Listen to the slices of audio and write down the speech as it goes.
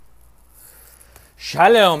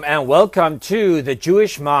Shalom and welcome to The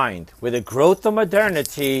Jewish Mind, where the growth of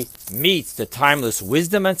modernity meets the timeless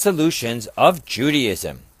wisdom and solutions of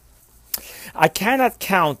Judaism. I cannot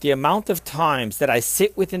count the amount of times that I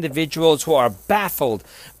sit with individuals who are baffled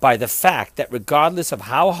by the fact that regardless of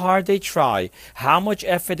how hard they try, how much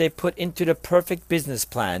effort they put into the perfect business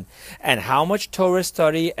plan, and how much Torah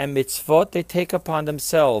study and mitzvot they take upon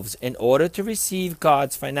themselves in order to receive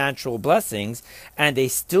God's financial blessings, and they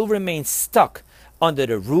still remain stuck under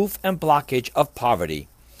the roof and blockage of poverty.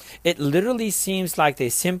 It literally seems like they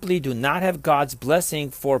simply do not have God's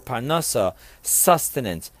blessing for parnasa,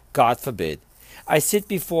 sustenance, God forbid. I sit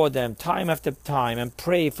before them time after time and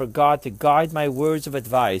pray for God to guide my words of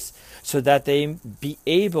advice so that they be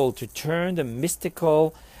able to turn the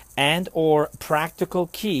mystical and or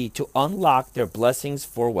practical key to unlock their blessings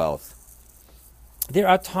for wealth. There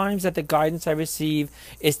are times that the guidance I receive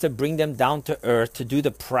is to bring them down to earth to do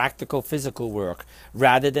the practical physical work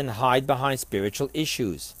rather than hide behind spiritual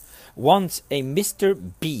issues. Once a Mr.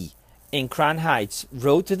 B in Crown Heights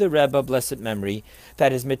wrote to the Rebbe, blessed memory,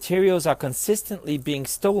 that his materials are consistently being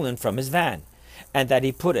stolen from his van, and that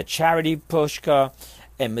he put a charity pushka,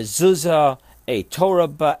 a mezuzah, a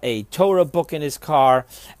Torah book in his car,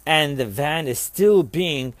 and the van is still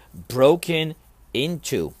being broken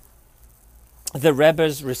into. The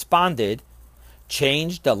Rebbes responded,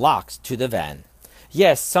 change the locks to the van.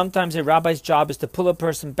 Yes, sometimes a rabbi's job is to pull a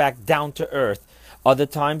person back down to earth. Other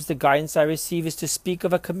times the guidance I receive is to speak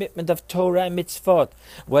of a commitment of Torah and mitzvot,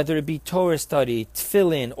 whether it be Torah study,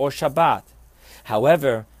 tefillin, or Shabbat.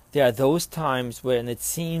 However, there are those times when it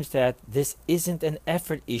seems that this isn't an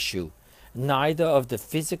effort issue, neither of the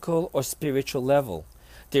physical or spiritual level.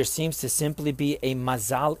 There seems to simply be a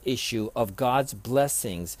mazal issue of God's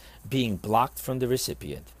blessings being blocked from the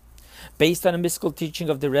recipient. Based on a mystical teaching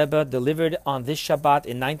of the Rebbe delivered on this Shabbat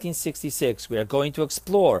in 1966, we are going to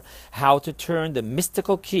explore how to turn the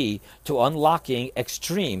mystical key to unlocking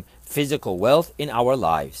extreme physical wealth in our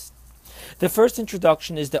lives. The first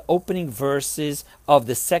introduction is the opening verses of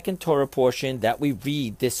the second Torah portion that we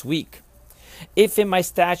read this week. If in my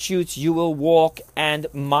statutes you will walk, and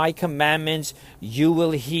my commandments you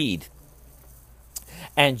will heed,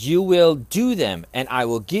 and you will do them, and I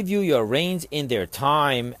will give you your reins in their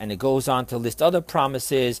time. And it goes on to list other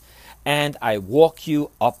promises, and I walk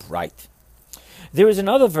you upright. There is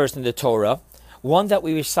another verse in the Torah, one that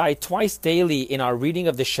we recite twice daily in our reading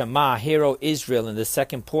of the Shema, Hear, O Israel, in the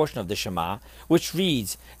second portion of the Shema, which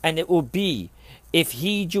reads, and it will be, if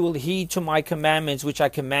heed you will heed to my commandments which I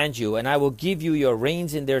command you, and I will give you your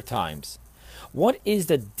reins in their times. What is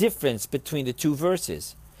the difference between the two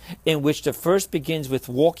verses, in which the first begins with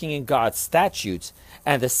walking in God's statutes,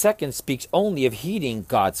 and the second speaks only of heeding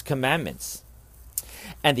God's commandments?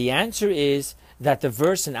 And the answer is that the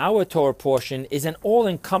verse in our Torah portion is an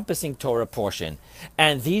all-encompassing Torah portion,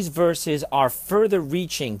 and these verses are further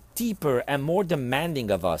reaching, deeper, and more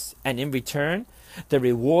demanding of us, and in return, the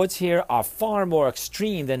rewards here are far more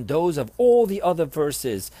extreme than those of all the other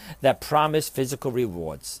verses that promise physical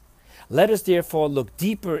rewards. Let us therefore look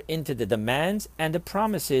deeper into the demands and the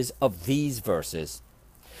promises of these verses.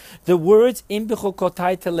 The words in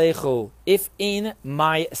Behar-Bechukosai telechu, if in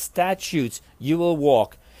my statutes you will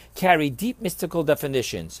walk, carry deep mystical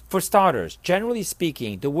definitions. For starters, generally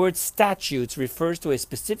speaking, the word statutes refers to a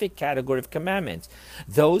specific category of commandments,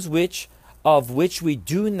 those of which we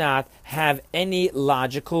do not have any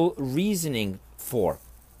logical reasoning for,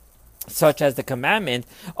 such as the commandment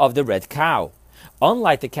of the red cow,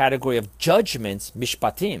 unlike the category of judgments,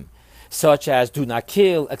 mishpatim, such as do not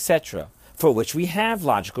kill, etc., for which we have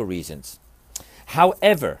logical reasons.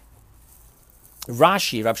 However,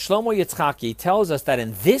 Rashi, Rav Shlomo Yitzchaki, tells us that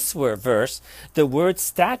in this verse, the word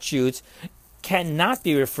statutes cannot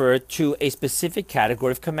be referred to a specific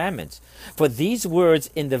category of commandments. For these words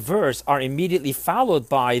in the verse are immediately followed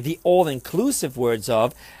by the all-inclusive words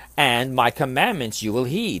of, and my commandments you will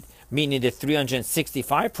heed, meaning the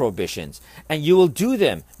 365 prohibitions, and you will do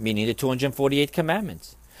them, meaning the 248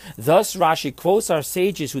 commandments. Thus Rashi quotes our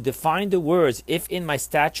sages who define the words, if in my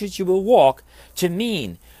statutes you will walk, to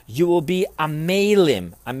mean you will be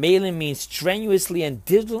amelim. Amelim means strenuously and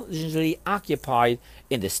diligently occupied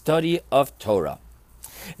in the study of Torah.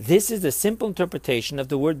 This is the simple interpretation of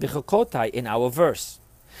the word Behar-Bechukosai in our verse.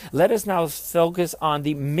 Let us now focus on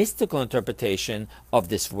the mystical interpretation of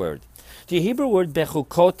this word. The Hebrew word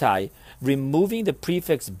Behar-Bechukosai, removing the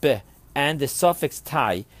prefix be and the suffix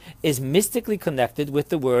tai, is mystically connected with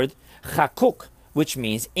the word chakuk, which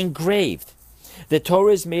means engraved. The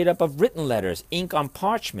Torah is made up of written letters, ink on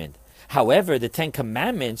parchment. However, the Ten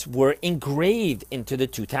Commandments were engraved into the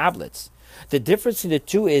two tablets. The difference in the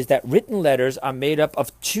two is that written letters are made up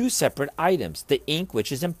of two separate items, the ink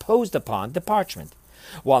which is imposed upon the parchment,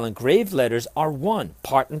 while engraved letters are one,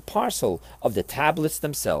 part and parcel of the tablets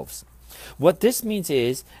themselves. What this means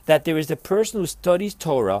is that there is the person who studies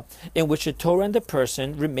Torah, in which the Torah and the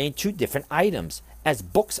person remain two different items, as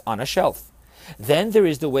books on a shelf. Then there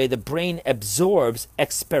is the way the brain absorbs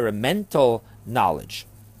experiential knowledge.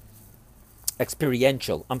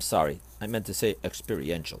 Experiential.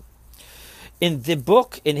 In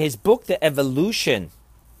his book, The Evolution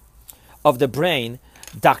of the Brain,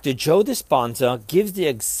 Dr. Joe Dispenza gives the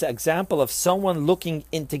example of someone looking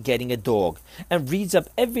into getting a dog and reads up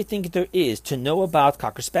everything there is to know about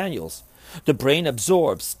Cocker Spaniels. The brain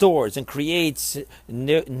absorbs, stores, and creates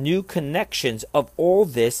new connections of all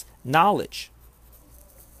this knowledge.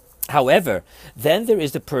 However, then there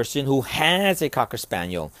is the person who has a Cocker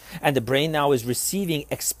Spaniel, and the brain now is receiving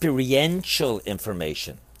experiential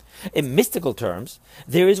information. In mystical terms,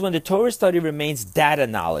 there is when the Torah study remains data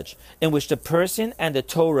knowledge, in which the person and the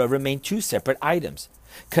Torah remain two separate items,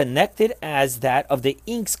 connected as that of the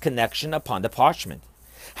ink's connection upon the parchment.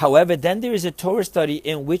 However, then there is a Torah study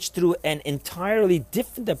in which, through an entirely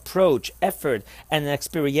different approach, effort, and an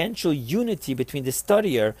experiential unity between the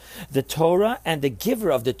studier, the Torah and the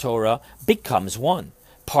giver of the Torah becomes one,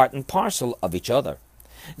 part and parcel of each other.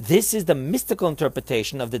 This is the mystical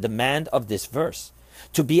interpretation of the demand of this verse,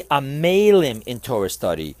 to be a melim in Torah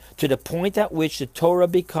study, to the point at which the Torah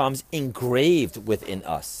becomes engraved within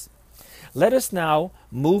us. Let us now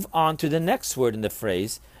move on to the next word in the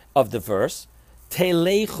phrase of the verse,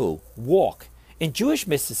 telechu, walk. In Jewish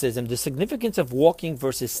mysticism, the significance of walking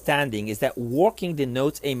versus standing is that walking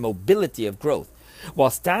denotes a mobility of growth, while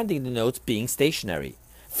standing denotes being stationary.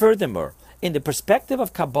 Furthermore, in the perspective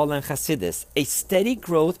of Kabbalah and Hasidus, a steady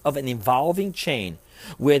growth of an evolving chain,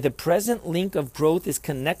 where the present link of growth is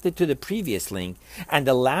connected to the previous link, and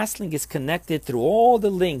the last link is connected through all the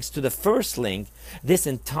links to the first link, this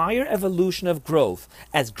entire evolution of growth,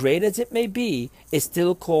 as great as it may be, is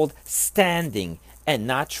still called standing and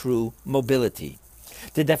not true mobility.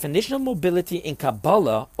 The definition of mobility in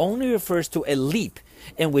Kabbalah only refers to a leap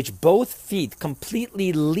in which both feet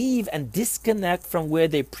completely leave and disconnect from where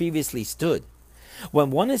they previously stood. When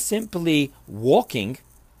one is simply walking,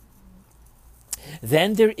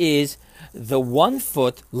 then there is the one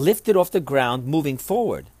foot lifted off the ground moving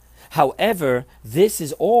forward. However, this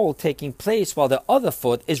is all taking place while the other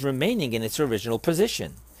foot is remaining in its original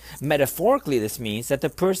position. Metaphorically, this means that the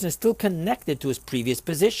person is still connected to his previous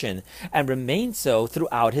position and remains so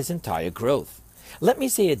throughout his entire growth. Let me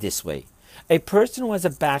say it this way. A person who has a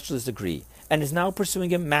bachelor's degree and is now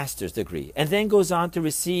pursuing a master's degree and then goes on to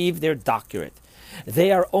receive their doctorate,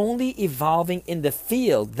 they are only evolving in the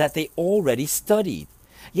field that they already studied.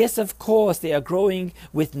 Yes, of course, they are growing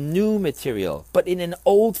with new material, but in an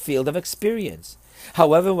old field of experience.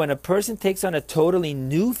 However, when a person takes on a totally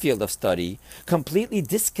new field of study, completely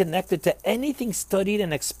disconnected to anything studied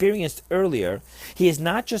and experienced earlier, he is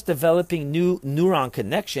not just developing new neuron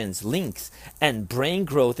connections, links, and brain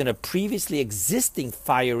growth in a previously existing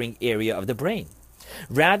firing area of the brain.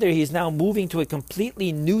 Rather, he is now moving to a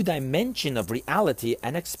completely new dimension of reality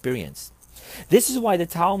and experience. This is why the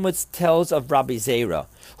Talmud tells of Rabbi Zera,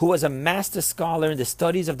 who was a master scholar in the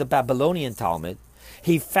studies of the Babylonian Talmud.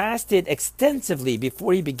 He fasted extensively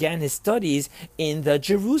before he began his studies in the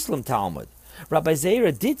Jerusalem Talmud. Rabbi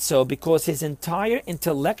Zera did so because his entire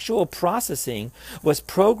intellectual processing was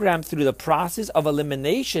programmed through the process of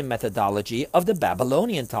elimination methodology of the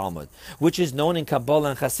Babylonian Talmud, which is known in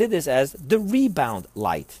Kabbalah and Hasidus as the rebound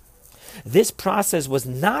light. This process was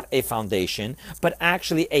not a foundation, but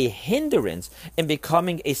actually a hindrance in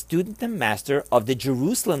becoming a student and master of the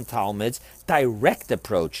Jerusalem Talmud's direct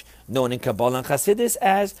approach, known in Kabbalah and Hasidus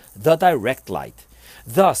as the direct light.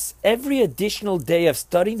 Thus, every additional day of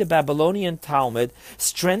studying the Babylonian Talmud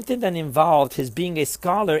strengthened and involved his being a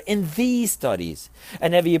scholar in these studies,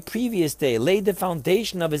 and every previous day laid the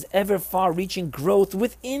foundation of his ever far-reaching growth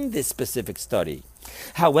within this specific study.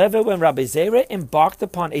 However, when Rabbi Zera embarked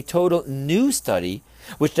upon a total new study,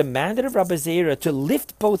 which demanded of Rabbi Zera to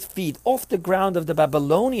lift both feet off the ground of the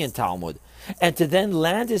Babylonian Talmud, and to then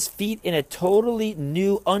land his feet in a totally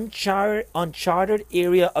new, uncharted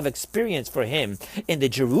area of experience for him in the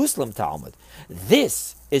Jerusalem Talmud.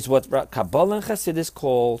 This is what Kabbalah and Hasidus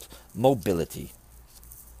called mobility.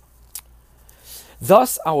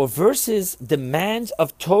 Thus, our verse's demands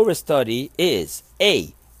of Torah study is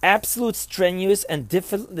A. Absolute, strenuous, and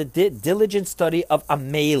diligent study of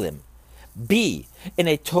Amelim. B. In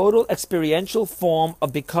a total experiential form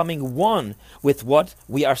of becoming one with what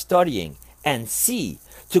we are studying. And C.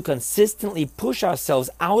 to consistently push ourselves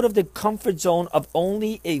out of the comfort zone of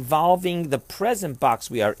only evolving the present box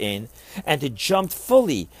we are in, and to jump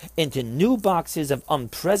fully into new boxes of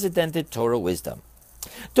unprecedented Torah wisdom.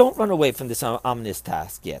 Don't run away from this ominous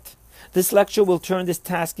task yet. This lecture will turn this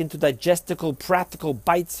task into digestible, practical,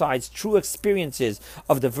 bite-sized, true experiences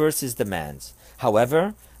of the verse's demands.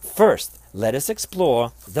 However, first, let us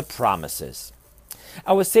explore the promises.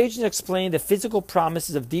 Our sages explain the physical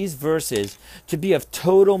promises of these verses to be of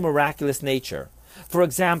total miraculous nature. For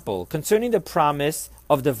example, concerning the promise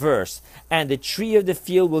of the verse, "And the tree of the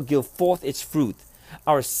field will give forth its fruit,"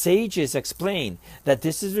 our sages explain that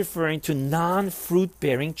this is referring to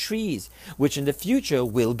non-fruit-bearing trees, which in the future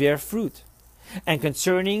will bear fruit. And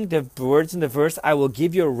concerning the words in the verse, "I will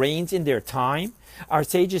give your rains in their time," our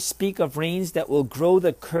sages speak of rains that will grow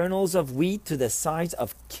the kernels of wheat to the size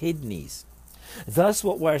of kidneys. Thus,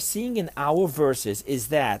 what we're seeing in our verses is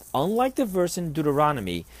that, unlike the verse in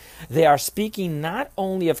Deuteronomy, they are speaking not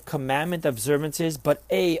only of commandment observances, but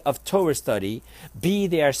A, of Torah study, B,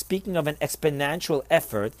 they are speaking of an exponential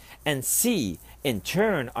effort, and C, in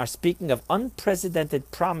turn, are speaking of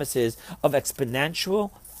unprecedented promises of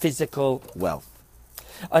exponential physical wealth.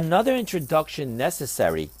 Another introduction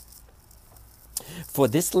necessary for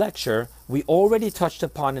this lecture we already touched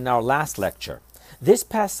upon in our last lecture. This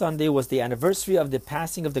past Sunday was the anniversary of the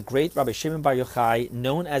passing of the great Rabbi Shimon Bar Yochai,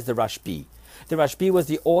 known as the Rashbi. The Rashbi was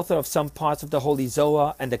the author of some parts of the Holy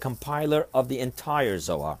Zohar and the compiler of the entire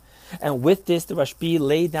Zohar. And with this, the Rashbi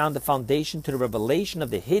laid down the foundation to the revelation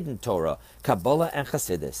of the hidden Torah, Kabbalah, and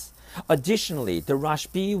Hasidus. Additionally, the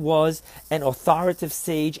Rashbi was an authoritative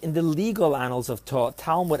sage in the legal annals of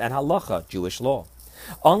Talmud and Halacha, Jewish law.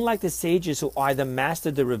 Unlike the sages who either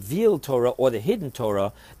mastered the revealed Torah or the hidden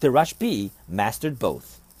Torah, the Rashbi mastered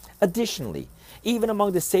both. Additionally, even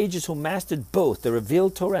among the sages who mastered both the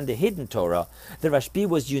revealed Torah and the hidden Torah, the Rashbi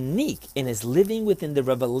was unique in his living within the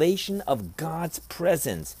revelation of God's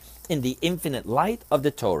presence in the infinite light of the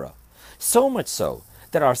Torah. So much so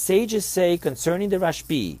that our sages say concerning the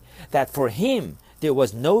Rashbi that for him there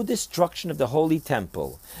was no destruction of the holy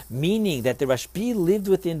temple, meaning that the Rashbi lived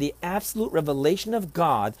within the absolute revelation of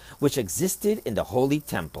God which existed in the holy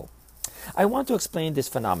temple. I want to explain this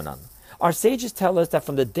phenomenon. Our sages tell us that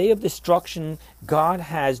from the day of destruction, God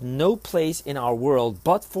has no place in our world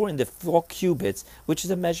but for in the 4 cubits, which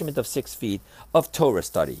is a measurement of 6 feet, of Torah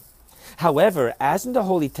study. However, as in the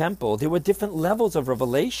holy temple, there were different levels of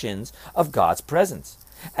revelations of God's presence,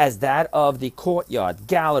 as that of the courtyard,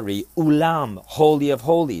 gallery, ulam, holy of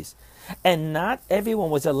holies. And not everyone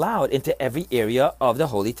was allowed into every area of the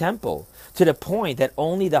holy temple, to the point that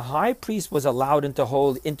only the high priest was allowed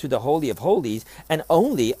into the holy of holies, and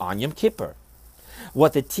only on Yom Kippur.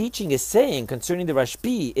 What the teaching is saying concerning the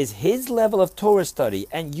Rashbi is his level of Torah study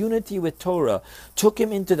and unity with Torah took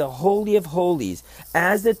him into the Holy of Holies,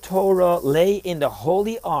 as the Torah lay in the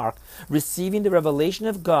Holy Ark, receiving the revelation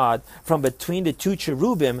of God from between the 2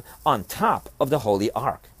 cherubim on top of the Holy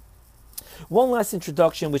Ark. One last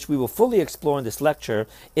introduction, which we will fully explore in this lecture,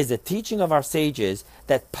 is the teaching of our sages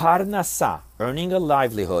that parnasah, earning a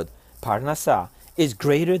livelihood, parnasah, is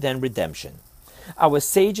greater than redemption. Our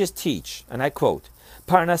sages teach, and I quote,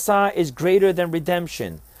 "Parnasah is greater than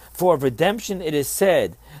redemption, for of redemption it is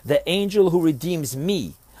said, the angel who redeems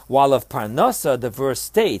me, while of Parnasah the verse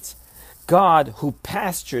states, God who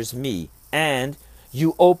pastures me, and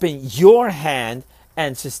you open your hand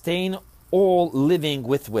and sustain all living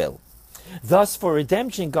with will." Thus, for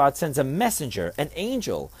redemption, God sends a messenger, an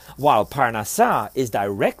angel, while Parnasah is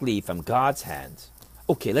directly from God's hand.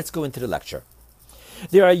 Okay, let's go into the lecture.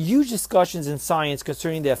 There are huge discussions in science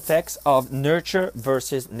concerning the effects of nurture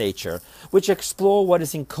versus nature, which explore what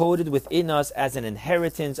is encoded within us as an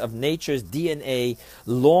inheritance of nature's DNA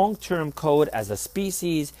long-term code as a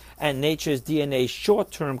species and nature's DNA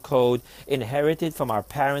short-term code inherited from our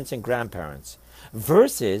parents and grandparents,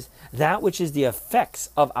 versus that which is the effects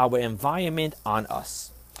of our environment on us.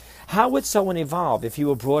 How would someone evolve if he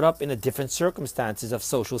were brought up in a different circumstances of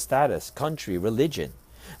social status, country, religion?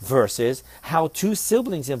 Versus how 2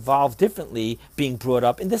 siblings evolve differently being brought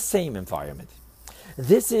up in the same environment.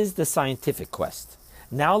 This is the scientific quest.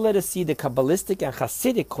 Now let us see the Kabbalistic and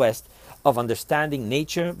Hasidic quest of understanding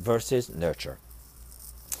nature versus nurture.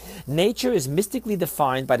 Nature is mystically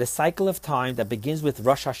defined by the cycle of time that begins with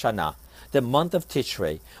Rosh Hashanah, the month of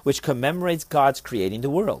Tishrei, which commemorates God's creating the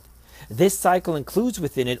world. This cycle includes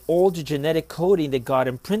within it all the genetic coding that God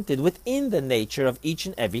imprinted within the nature of each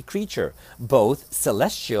and every creature, both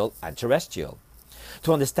celestial and terrestrial.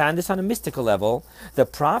 To understand this on a mystical level, the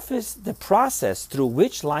process through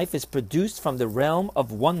which life is produced from the realm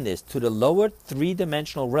of oneness to the lower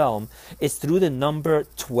three-dimensional realm is through the number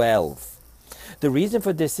 12. The reason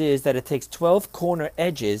for this is that it takes 12 corner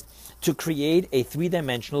edges to create a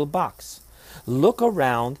three-dimensional box. Look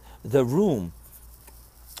around the room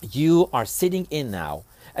you are sitting in now,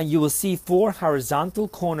 and you will see 4 horizontal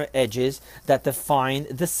corner edges that define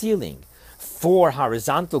the ceiling, 4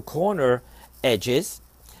 horizontal corner edges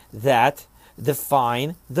that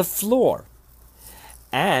define the floor,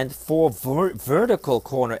 and 4 vertical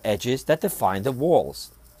corner edges that define the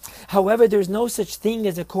walls. However, there is no such thing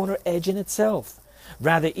as a corner edge in itself.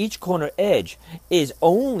 Rather, each corner edge is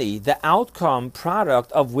only the outcome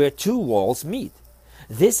product of where 2 walls meet.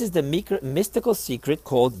 This is the mystical secret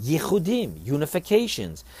called yichudim,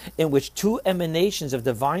 unifications, in which 2 emanations of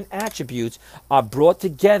divine attributes are brought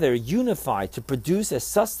together, unified to produce a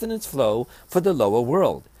sustenance flow for the lower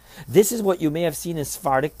world. This is what you may have seen in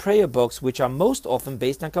Sephardic prayer books, which are most often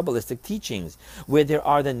based on Kabbalistic teachings, where there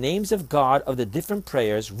are the names of God of the different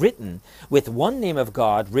prayers written, with one name of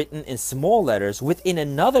God written in small letters within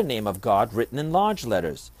another name of God written in large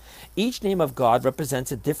letters. Each name of God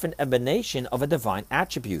represents a different emanation of a divine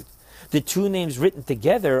attribute. The 2 names written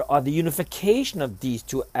together are the unification of these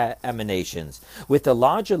 2 emanations, with the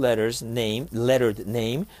larger lettered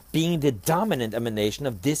name being the dominant emanation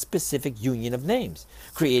of this specific union of names,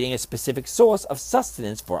 creating a specific source of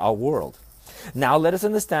sustenance for our world. Now let us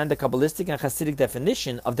understand the Kabbalistic and Hasidic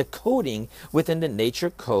definition of the coding within the nature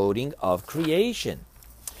coding of creation.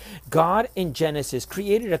 God in Genesis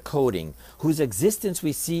created a coding whose existence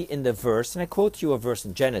we see in the verse, and I quote you a verse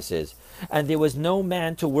in Genesis, "And there was no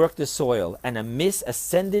man to work the soil, and a mist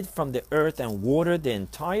ascended from the earth and watered the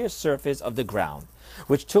entire surface of the ground,"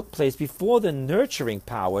 which took place before the nurturing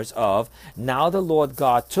powers of "Now the Lord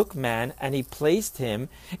God took man, and he placed him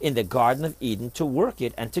in the Garden of Eden to work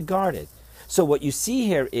it and to guard it." So what you see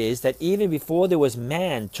here is that even before there was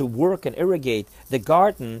man to work and irrigate the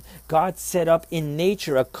garden, God set up in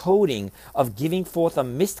nature a coding of giving forth a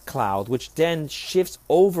mist cloud, which then shifts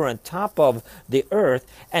over on top of the earth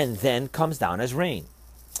and then comes down as rain.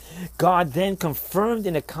 God then confirmed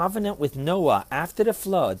in a covenant with Noah after the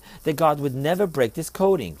flood that God would never break this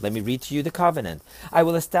coding. Let me read to you the covenant. "I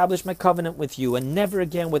will establish my covenant with you, and never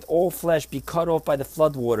again will all flesh be cut off by the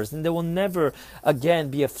flood waters, and there will never again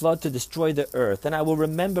be a flood to destroy the earth. And I will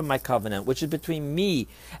remember my covenant, which is between me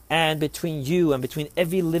and between you and between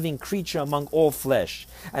every living creature among all flesh.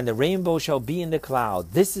 And the rainbow shall be in the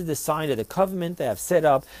cloud. This is the sign of the covenant that I have set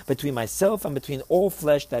up between myself and between all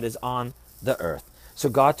flesh that is on the earth." So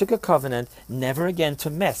God took a covenant never again to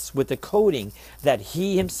mess with the coding that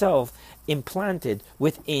he himself implanted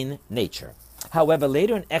within nature. However,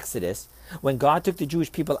 later in Exodus, when God took the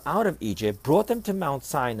Jewish people out of Egypt, brought them to Mount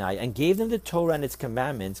Sinai, and gave them the Torah and its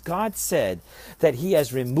commandments, God said that he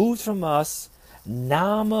has removed from us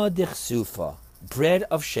nama d'chsufa, bread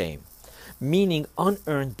of shame, meaning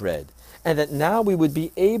unearned bread, and that now we would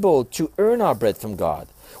be able to earn our bread from God.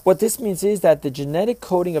 What this means is that the genetic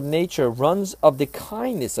coding of nature runs of the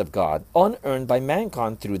kindness of God, unearned by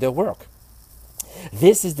mankind through their work.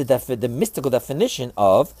 This is the mystical definition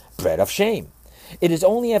of bread of shame. It is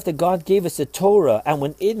only after God gave us the Torah, and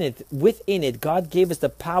within it, God gave us the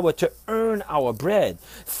power to earn our bread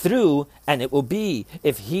through, and it will be,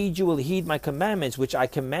 "If heed, you will heed my commandments, which I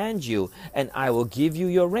command you, and I will give you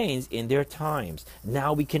your rains in their times."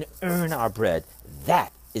 Now we can earn our bread.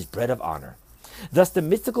 That is bread of honor. Thus, the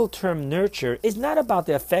mystical term nurture is not about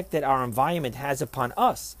the effect that our environment has upon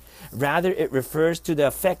us. Rather, it refers to the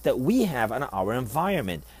effect that we have on our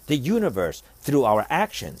environment, the universe, through our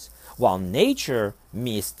actions, while nature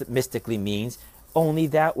mystically means only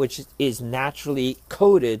that which is naturally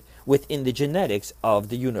coded within the genetics of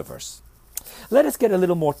the universe. Let us get a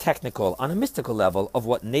little more technical on a mystical level of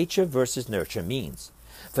what nature versus nurture means.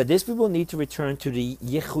 For this, we will need to return to the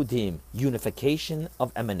yichudim, unification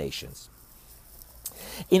of emanations.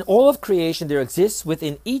 In all of creation, there exists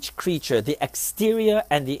within each creature the exterior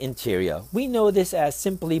and the interior. We know this as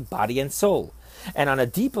simply body and soul, and on a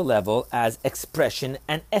deeper level as expression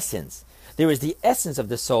and essence. There is the essence of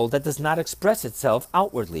the soul that does not express itself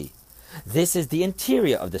outwardly. This is the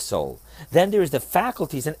interior of the soul. Then there is the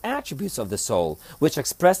faculties and attributes of the soul, which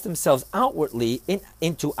express themselves outwardly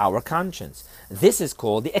into our conscience. This is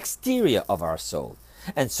called the exterior of our soul.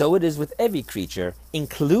 And so it is with every creature,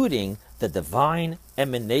 including the divine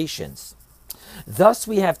emanations. Thus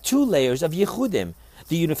we have 2 layers of yichudim,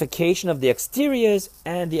 the unification of the exteriors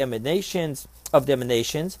and the emanations,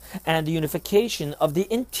 and the unification of the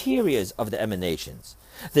interiors of the emanations.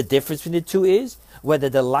 The difference between the two is whether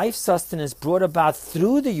the life sustenance brought about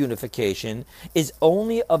through the unification is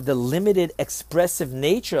only of the limited expressive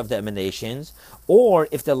nature of the emanations, or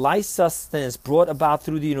if the life sustenance brought about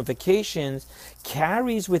through the unifications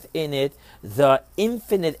carries within it the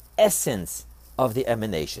infinite essence of the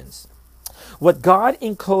emanations. What God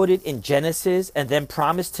encoded in Genesis and then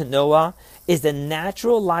promised to Noah is the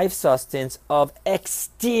natural life sustenance of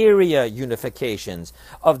exterior unifications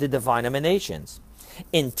of the divine emanations.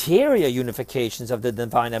 Interior unifications of the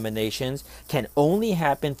divine emanations can only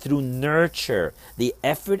happen through nurture, the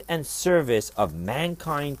effort and service of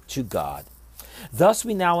mankind to God. Thus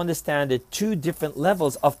we now understand the two different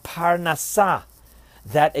levels of parnasah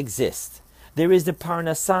that exist. There is the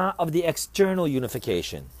parnasah of the external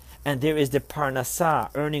unification, and there is the parnasah,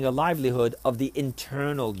 earning a livelihood, of the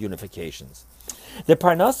internal unifications. The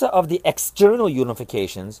parnasa of the external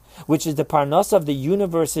unifications, which is the parnasa of the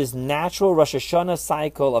universe's natural Rosh Hashanah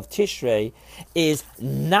cycle of Tishrei, is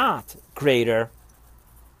not greater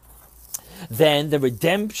than the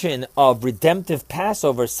redemptive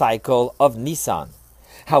Passover cycle of Nisan.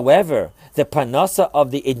 However, the parnasa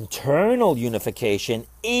of the internal unification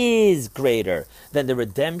is greater than the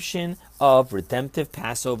redemptive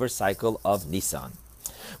Passover cycle of Nisan.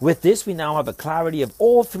 With this, we now have a clarity of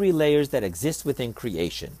all three layers that exist within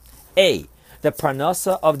creation. A, the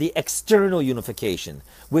parnasa of the external unification,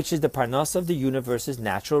 which is the parnasa of the universe's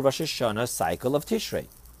natural Rosh Hashanah cycle of Tishrei.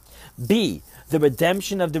 B, the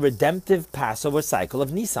redemption of the redemptive Passover cycle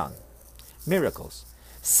of Nisan. Miracles.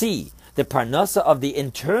 C, the parnasa of the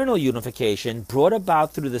internal unification brought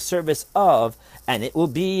about through the service of, and it will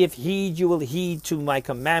be if heed you will heed to my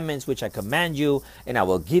commandments which I command you, and I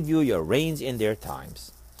will give you your reins in their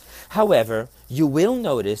times. However, you will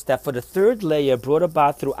notice that for the third layer brought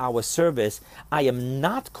about through our service, I am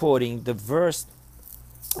not quoting the verse.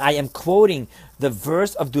 I am quoting the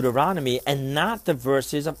verse of Deuteronomy and not the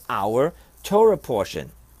verses of our Torah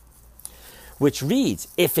portion, which reads,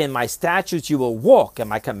 if in my statutes you will walk, and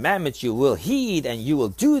my commandments you will heed, and you will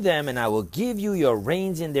do them, and I will give you your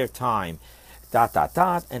reins in their time, ...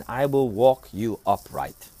 and I will walk you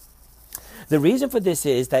upright. The reason for this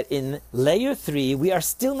is that in layer 3, we are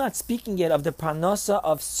still not speaking yet of the parnasa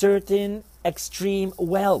of certain extreme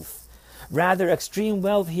wealth. Rather, extreme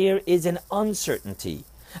wealth here is an uncertainty.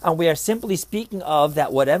 And we are simply speaking of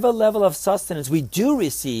that whatever level of sustenance we do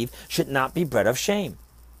receive should not be bread of shame.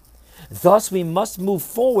 Thus, we must move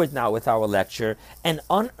forward now with our lecture and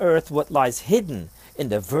unearth what lies hidden in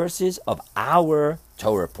the verses of our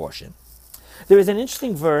Torah portion. There is an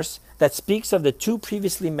interesting verse that speaks of the two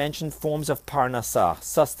previously mentioned forms of parnasah,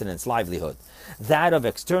 sustenance, livelihood, that of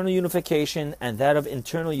external unification and that of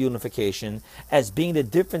internal unification, as being the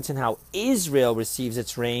difference in how Israel receives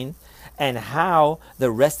its rain and how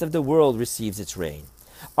the rest of the world receives its rain.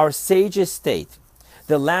 Our sages state,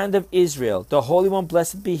 the land of Israel, the Holy One,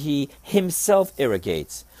 blessed be He, Himself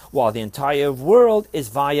irrigates, while the entire world is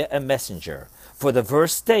via a messenger. For the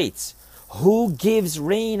verse states, who gives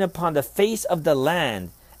rain upon the face of the land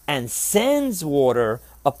and sends water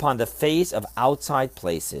upon the face of outside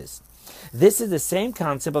places. This is the same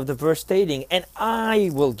concept of the verse stating, and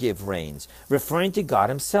I will give rains, referring to God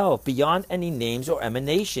Himself, beyond any names or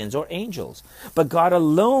emanations or angels. But God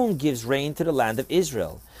alone gives rain to the land of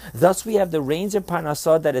Israel. Thus we have the rains of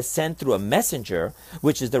parnasah that is sent through a messenger,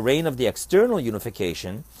 which is the rain of the external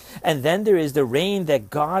unification, and then there is the rain that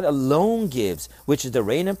God alone gives, which is the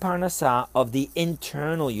rain and parnasah of the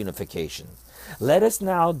internal unification. Let us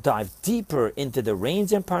now dive deeper into the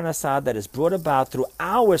rains and parnasah that is brought about through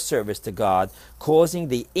our service to God, causing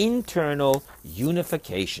the internal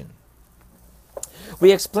unification.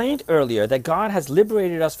 We explained earlier that God has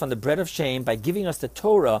liberated us from the bread of shame by giving us the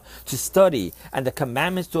Torah to study and the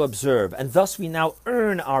commandments to observe, and thus we now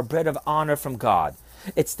earn our bread of honor from God.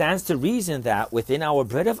 It stands to reason that within our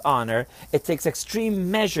bread of honor, it takes extreme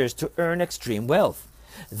measures to earn extreme wealth.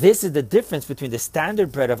 This is the difference between the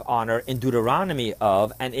standard bread of honor in Deuteronomy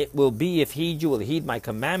of, and it will be if you will heed my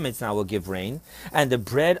commandments and I will give rain, and the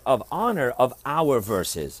bread of honor of our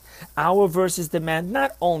verses. Our verses demand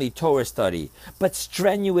not only Torah study, but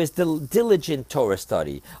strenuous, diligent Torah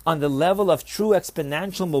study on the level of true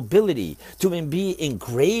exponential mobility to be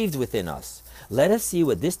engraved within us. Let us see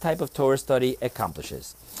what this type of Torah study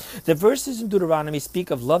accomplishes. The verses in Deuteronomy speak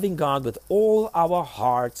of loving God with all our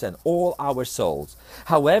hearts and all our souls.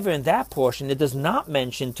 However, in that portion, it does not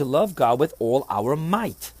mention to love God with all our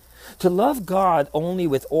might. To love God only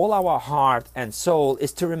with all our heart and soul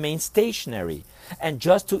is to remain stationary and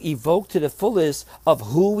just to evoke to the fullest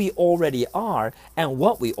of who we already are and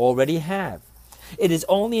what we already have. It is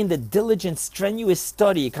only in the diligent, strenuous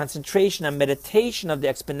study, concentration, and meditation of the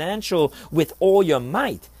exponential with all your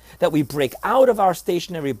might that we break out of our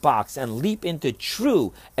stationary box and leap into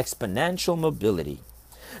true exponential mobility.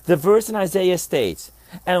 The verse in Isaiah states,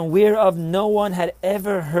 "And whereof no one had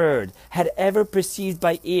ever heard, had ever perceived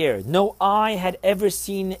by ear, no eye had ever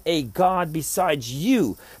seen a God besides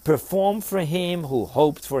you perform for him who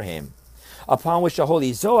hoped for him." Upon which the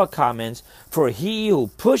Holy Zohar comments, "For he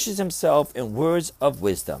who pushes himself in words of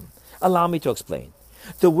wisdom." Allow me to explain.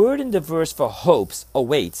 The word in the verse for hopes,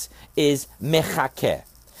 awaits, is mechakeh,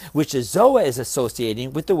 which the Zohar is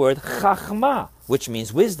associating with the word chachma, which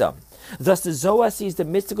means wisdom. Thus the Zohar sees the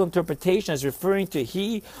mystical interpretation as referring to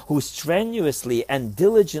he who strenuously and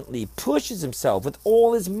diligently pushes himself with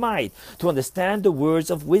all his might to understand the words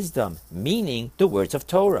of wisdom, meaning the words of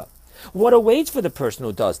Torah. What awaits for the person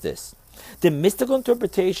who does this? The mystical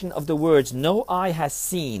interpretation of the words "no eye has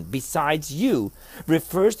seen besides you"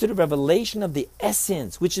 refers to the revelation of the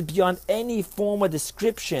essence, which is beyond any form or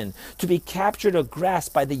description to be captured or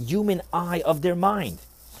grasped by the human eye of their mind.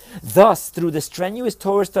 Thus, through the strenuous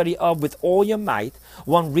Torah study of "with all your might,"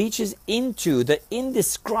 one reaches into the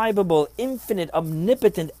indescribable, infinite,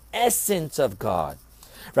 omnipotent essence of God.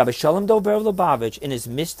 Rabbi Shalom Dover Lubavitch, in his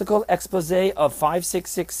mystical expose of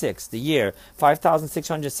 5666, the year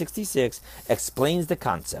 5666, explains the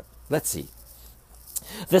concept. Let's see.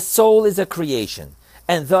 The soul is a creation,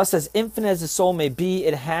 and thus, as infinite as the soul may be,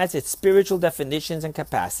 it has its spiritual definitions and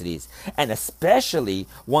capacities, and especially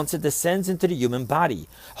once it descends into the human body,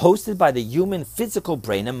 hosted by the human physical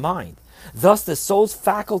brain and mind. Thus, the soul's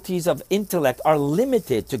faculties of intellect are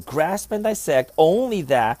limited to grasp and dissect only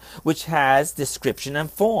that which has description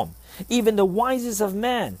and form. Even the wisest of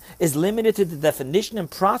man is limited to the definition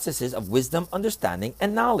and processes of wisdom, understanding,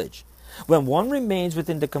 and knowledge. When one remains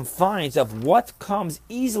within the confines of what comes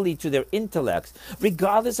easily to their intellects,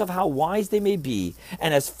 regardless of how wise they may be,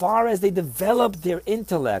 and as far as they develop their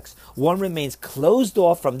intellects, one remains closed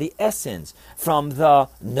off from the essence, from the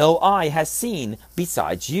 "no eye has seen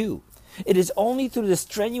besides you." It is only through the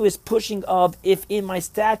strenuous pushing of "if in my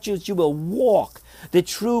statutes you will walk," the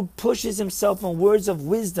true pushes himself in words of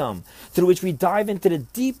wisdom, through which we dive into the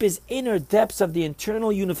deepest inner depths of the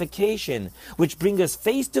internal unification, which bring us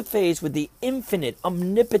face to face with the infinite,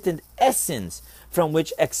 omnipotent essence from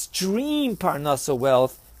which extreme parnasa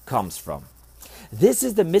wealth comes from. This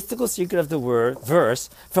is the mystical secret of the verse,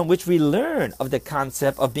 from which we learn of the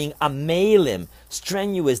concept of being amelim,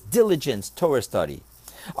 strenuous, diligence, Torah study.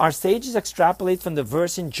 Our sages extrapolate from the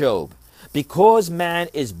verse in Job, "Because man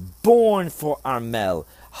is born for Amel,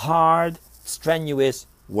 hard, strenuous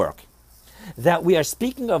work," that we are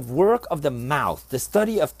speaking of work of the mouth, the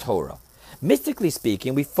study of Torah. Mystically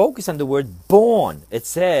speaking, we focus on the word born. It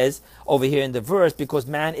says over here in the verse, "because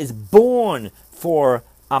man is born for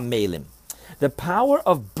Amelim." The power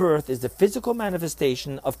of birth is the physical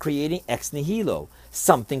manifestation of creating ex nihilo,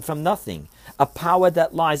 something from nothing, a power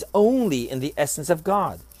that lies only in the essence of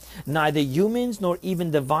God. Neither humans nor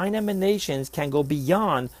even divine emanations can go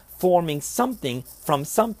beyond forming something.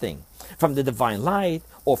 From the divine light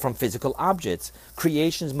or from physical objects,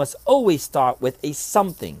 creations must always start with a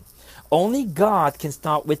something. Only God can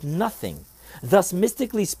start with nothing. Thus,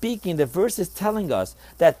 mystically speaking, the verse is telling us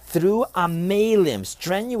that through amelim,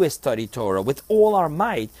 strenuous study Torah, with all our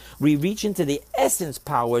might, we reach into the essence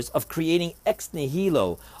powers of creating ex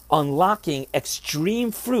nihilo, unlocking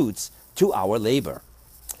extreme fruits to our labor.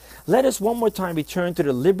 Let us one more time return to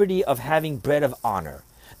the liberty of having bread of honor.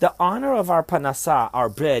 The honor of our panasa, our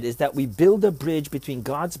bread, is that we build a bridge between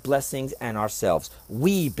God's blessings and ourselves.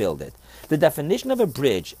 We build it. The definition of a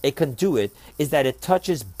bridge, a conduit, is that it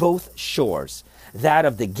touches both shores, that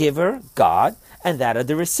of the giver, God, and that of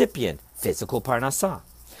the recipient, physical parnasa.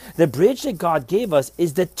 The bridge that God gave us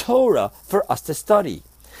is the Torah for us to study.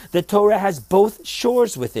 The Torah has both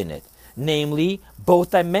shores within it, namely,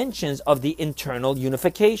 both dimensions of the internal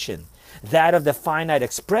unification, that of the finite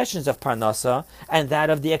expressions of parnasa and that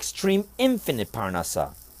of the extreme infinite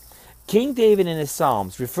parnasa. King David in his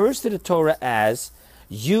Psalms refers to the Torah as,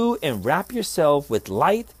 "You enwrap yourself with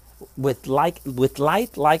light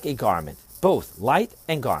like a garment," both light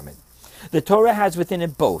and garment. The Torah has within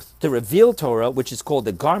it both the revealed Torah, which is called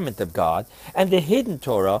the garment of God, and the hidden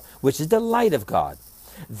Torah, which is the light of God.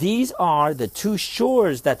 These are the two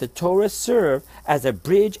shores that the Torah serve as a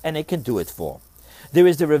bridge and a conduit for. There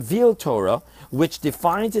is the revealed Torah, which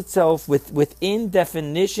defines itself within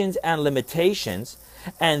definitions and limitations,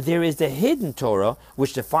 and there is the hidden Torah,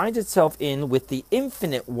 which defines itself with the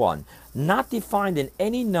infinite one, not defined in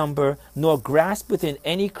any number, nor grasped within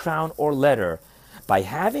any crown or letter. By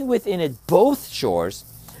having within it both shores,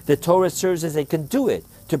 The Torah serves as a conduit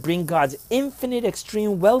to bring God's infinite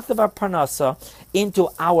extreme wealth of our parnasa into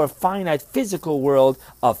our finite physical world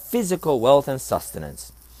of physical wealth and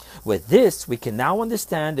sustenance. With this, we can now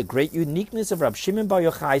understand the great uniqueness of Rabbi Shimon Bar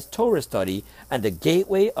Yochai's Torah study and the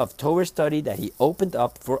gateway of Torah study that he opened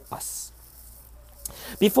up for us.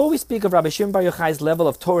 Before we speak of Rabbi Shimon Bar Yochai's level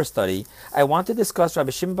of Torah study, I want to discuss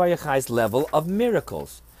Rabbi Shimon Bar Yochai's level of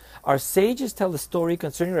miracles. Our sages tell a story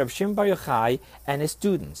concerning Rabbi Shimon Bar Yochai and his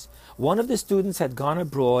students. One of the students had gone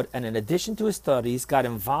abroad and in addition to his studies got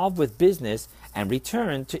involved with business and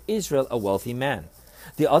returned to Israel a wealthy man.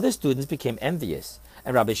 The other students became envious,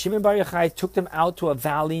 and Rabbi Shimon Bar Yochai took them out to a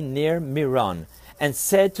valley near Miron and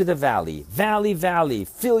said to the valley, "Valley, valley,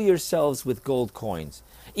 fill yourselves with gold coins."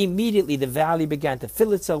 Immediately the valley began to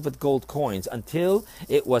fill itself with gold coins until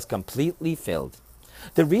it was completely filled.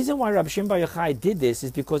 The reason why Rabbi Shimon Bar Yochai did this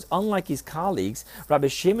is because, unlike his colleagues, Rabbi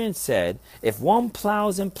Shimon said, if one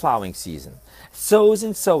plows in plowing season, sows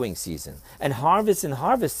in sowing season, and harvests in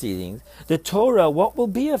harvest season, the Torah, what will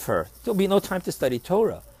be of her? There will be no time to study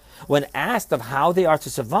Torah. When asked of how they are to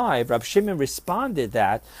survive, Rabbi Shimon responded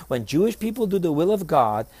that when Jewish people do the will of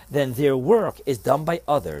God, then their work is done by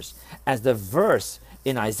others. As the verse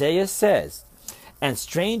in Isaiah says, "And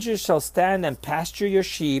strangers shall stand and pasture your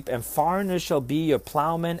sheep, and foreigners shall be your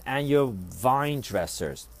plowmen and your vine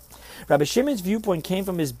dressers." Rabbi Shimon's viewpoint came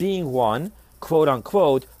from his being one, quote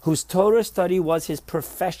unquote, whose Torah study was his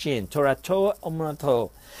profession, Torato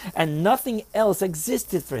Umrato, and nothing else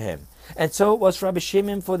existed for him. And so it was Rabbi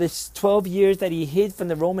Shimon for the 12 years that he hid from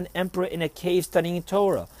the Roman emperor in a cave studying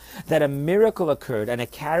Torah, that a miracle occurred and a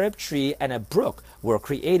carob tree and a brook were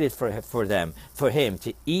created for him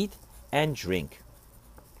to eat and drink.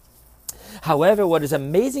 However, what is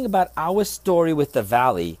amazing about our story with the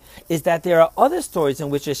valley is that there are other stories in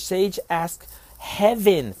which a sage asked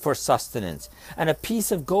heaven for sustenance, and a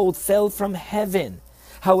piece of gold fell from heaven.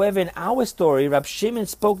 However, in our story, Rabbi Shimon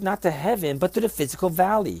spoke not to heaven, but to the physical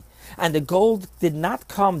valley. And the gold did not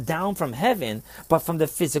come down from heaven, but from the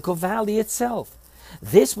physical valley itself.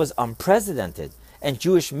 This was unprecedented, and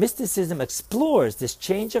Jewish mysticism explores this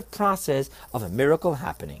change of process of a miracle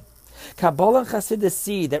happening. Kabbalah and Chassidus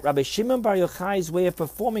see that Rabbi Shimon Bar Yochai's way of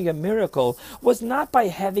performing a miracle was not by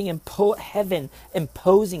having heaven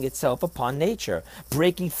imposing itself upon nature,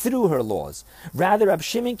 breaking through her laws. Rather, Rabbi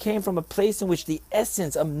Shimon came from a place in which the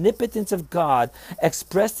essence, omnipotence of God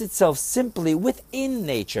expressed itself simply within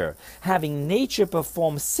nature, having nature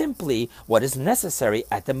perform simply what is necessary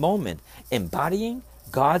at the moment, embodying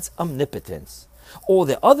God's omnipotence. All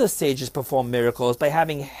the other sages perform miracles by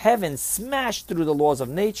having heaven smash through the laws of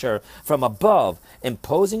nature from above,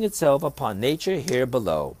 imposing itself upon nature here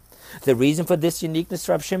below. The reason for this uniqueness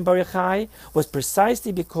to Rabbi Shimon Bar Yochai was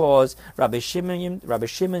precisely because Rabbi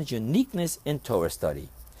Shimon's uniqueness in Torah study.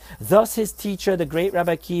 Thus his teacher, the great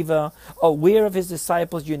Rabbi Akiva, aware of his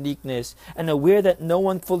disciples' uniqueness and aware that no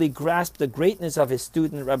one fully grasped the greatness of his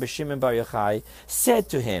student Rabbi Shimon Bar Yochai, said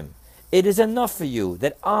to him, "It is enough for you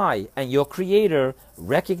that I and your Creator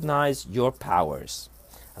recognize your powers."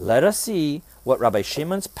 Let us see what Rabbi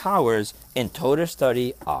Shimon's powers in Torah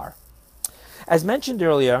study are. As mentioned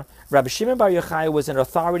earlier, Rabbi Shimon Bar Yochai was an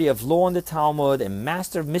authority of law in the Talmud, a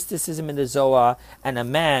master of mysticism in the Zohar, and a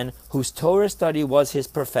man whose Torah study was his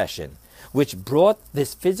profession, which brought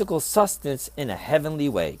this physical sustenance in a heavenly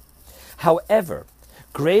way. However,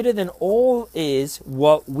 greater than all is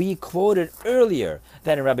what we quoted earlier,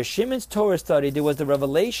 that in Rabbi Shimon's Torah study there was the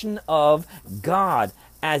revelation of God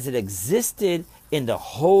as it existed in the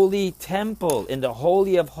holy temple, in the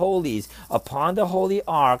Holy of Holies, upon the Holy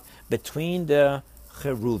Ark, between the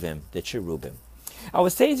cherubim. Our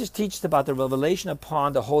sages teach about the revelation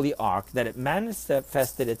upon the Holy Ark, that it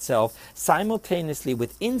manifested itself simultaneously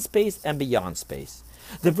within space and beyond space.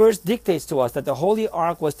 The verse dictates to us that the Holy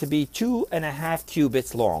Ark was to be 2.5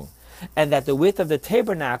 cubits long, and that the width of the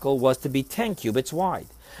tabernacle was to be 10 cubits wide.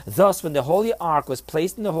 Thus, when the Holy Ark was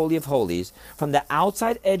placed in the Holy of Holies, from the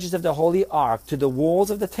outside edges of the Holy Ark to the walls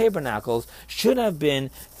of the tabernacles should have been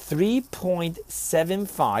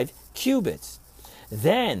 3.75 cubits.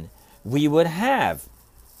 Then we would have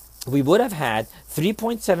had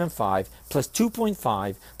 3.75 plus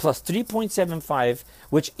 2.5 plus 3.75,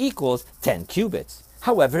 which equals 10 cubits.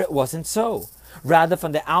 However, it wasn't so. Rather,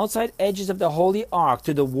 from the outside edges of the Holy Ark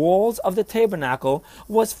to the walls of the tabernacle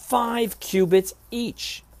was 5 cubits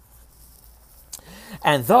each.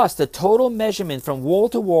 And thus, the total measurement from wall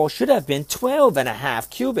to wall should have been 12.5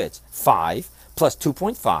 cubits. 5 plus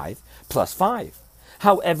 2.5 plus 5.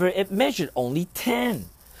 However, it measured only 10.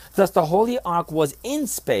 Thus the Holy Ark was in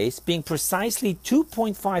space, being precisely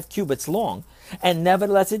 2.5 cubits long, and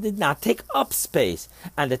nevertheless it did not take up space,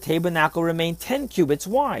 and the tabernacle remained 10 cubits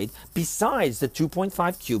wide, besides the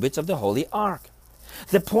 2.5 cubits of the Holy Ark.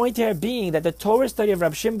 The point here being that the Torah study of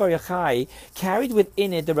Rabbi Shimon Bar Yochai carried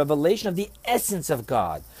within it the revelation of the essence of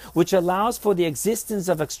God, which allows for the existence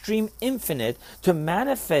of extreme infinite to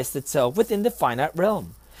manifest itself within the finite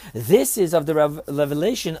realm. This is of the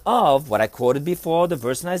revelation of what I quoted before, the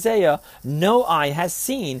verse in Isaiah, no eye has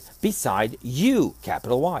seen beside you,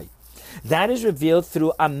 capital Y. That is revealed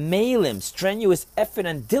through a malim, strenuous effort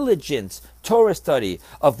and diligence, Torah study,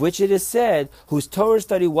 of which it is said, whose Torah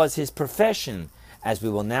study was his profession, as we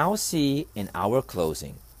will now see in our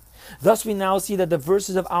closing. Thus we now see that the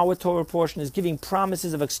verses of our Torah portion is giving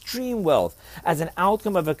promises of extreme wealth as an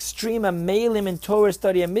outcome of extreme amalim in Torah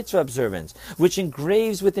study and mitzvah observance, which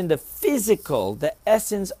engraves within the physical the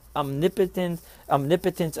essence omnipotence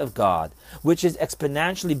of God, which is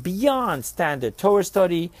exponentially beyond standard Torah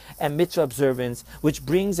study and mitzvah observance, which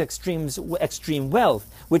brings extreme wealth,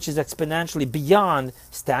 which is exponentially beyond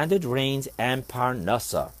standard rains and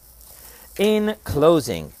parnasa. In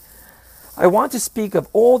closing, I want to speak of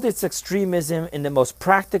all this extremism in the most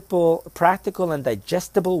practical and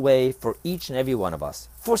digestible way for each and every one of us.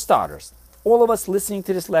 For starters, all of us listening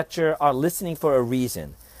to this lecture are listening for a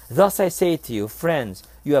reason. Thus I say to you, friends,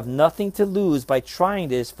 you have nothing to lose by trying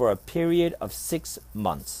this for a period of 6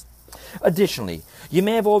 months. Additionally, you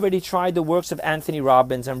may have already tried the works of Anthony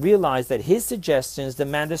Robbins and realized that his suggestions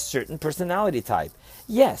demand a certain personality type.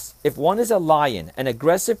 Yes, if one is a lion, an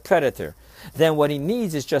aggressive predator, then what he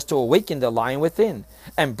needs is just to awaken the lion within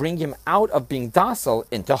and bring him out of being docile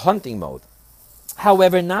into hunting mode.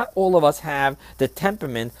 However, not all of us have the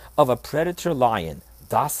temperament of a predator lion,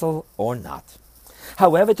 docile or not.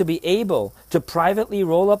 However, to be able to privately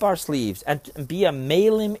roll up our sleeves and be a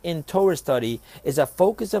malim in Torah study is a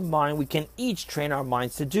focus of mind we can each train our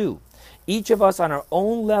minds to do. Each of us on our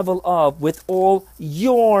own level of with all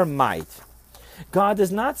your might. God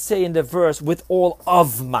does not say in the verse with all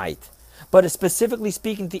of might, but is specifically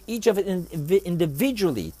speaking to each of it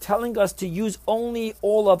individually, telling us to use only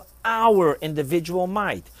all of our individual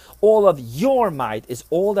might. All of your might is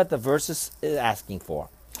all that the verse is asking for.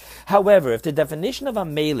 However, if the definition of a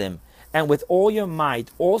malim and with all your might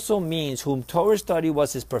also means whom Torah study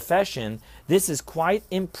was his profession, this is quite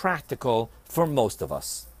impractical for most of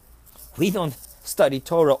us. We don't study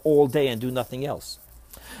Torah all day and do nothing else.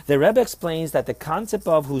 The Rebbe explains that the concept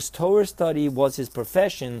of whose Torah study was his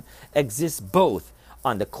profession exists both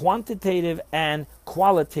on the quantitative and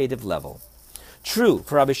qualitative level. True,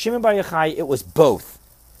 for Rabbi Shimon Bar Yochai it was both.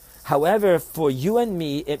 However, for you and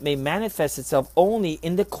me, it may manifest itself only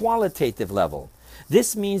in the qualitative level.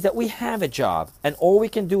 This means that we have a job, and all we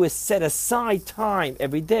can do is set aside time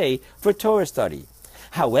every day for Torah study.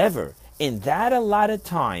 However, in that allotted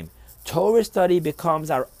time, Torah study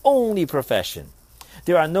becomes our only profession.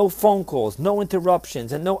 There are no phone calls, no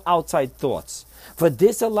interruptions, and no outside thoughts. For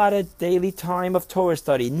this allotted daily time of Torah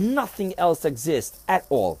study, nothing else exists at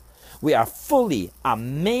all. We are fully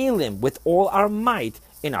amalim with all our might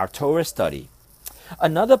in our Torah study.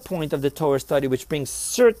 Another point of the Torah study which brings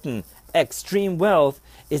certain extreme wealth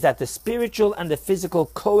is that the spiritual and the physical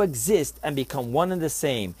coexist and become one and the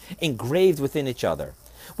same, engraved within each other.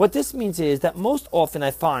 What this means is that most often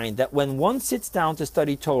I find that when one sits down to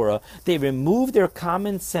study Torah, they remove their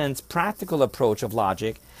common sense practical approach of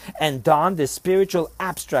logic and don this spiritual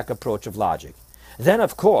abstract approach of logic. Then,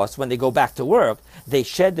 of course, when they go back to work, they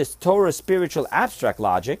shed this Torah spiritual abstract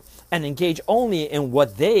logic and engage only in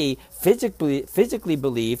what they physically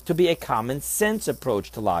believe to be a common sense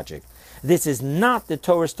approach to logic. This is not the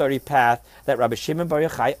Torah study path that Rabbi Shimon Bar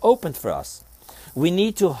Yochai opened for us. We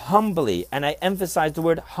need to humbly, and I emphasize the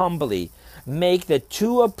word humbly, make the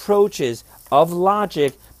two approaches of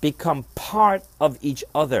logic become part of each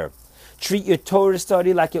other. Treat your Torah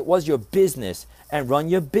study like it was your business, and run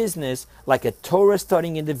your business like a Torah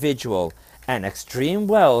studying individual, and extreme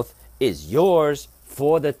wealth is yours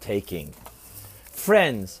for the taking.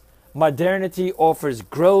 Friends, modernity offers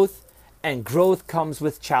growth, and growth comes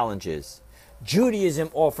with challenges. Judaism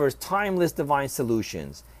offers timeless divine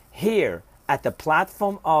solutions. Here, at the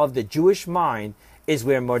platform of the Jewish mind, is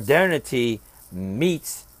where modernity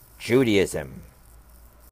meets Judaism.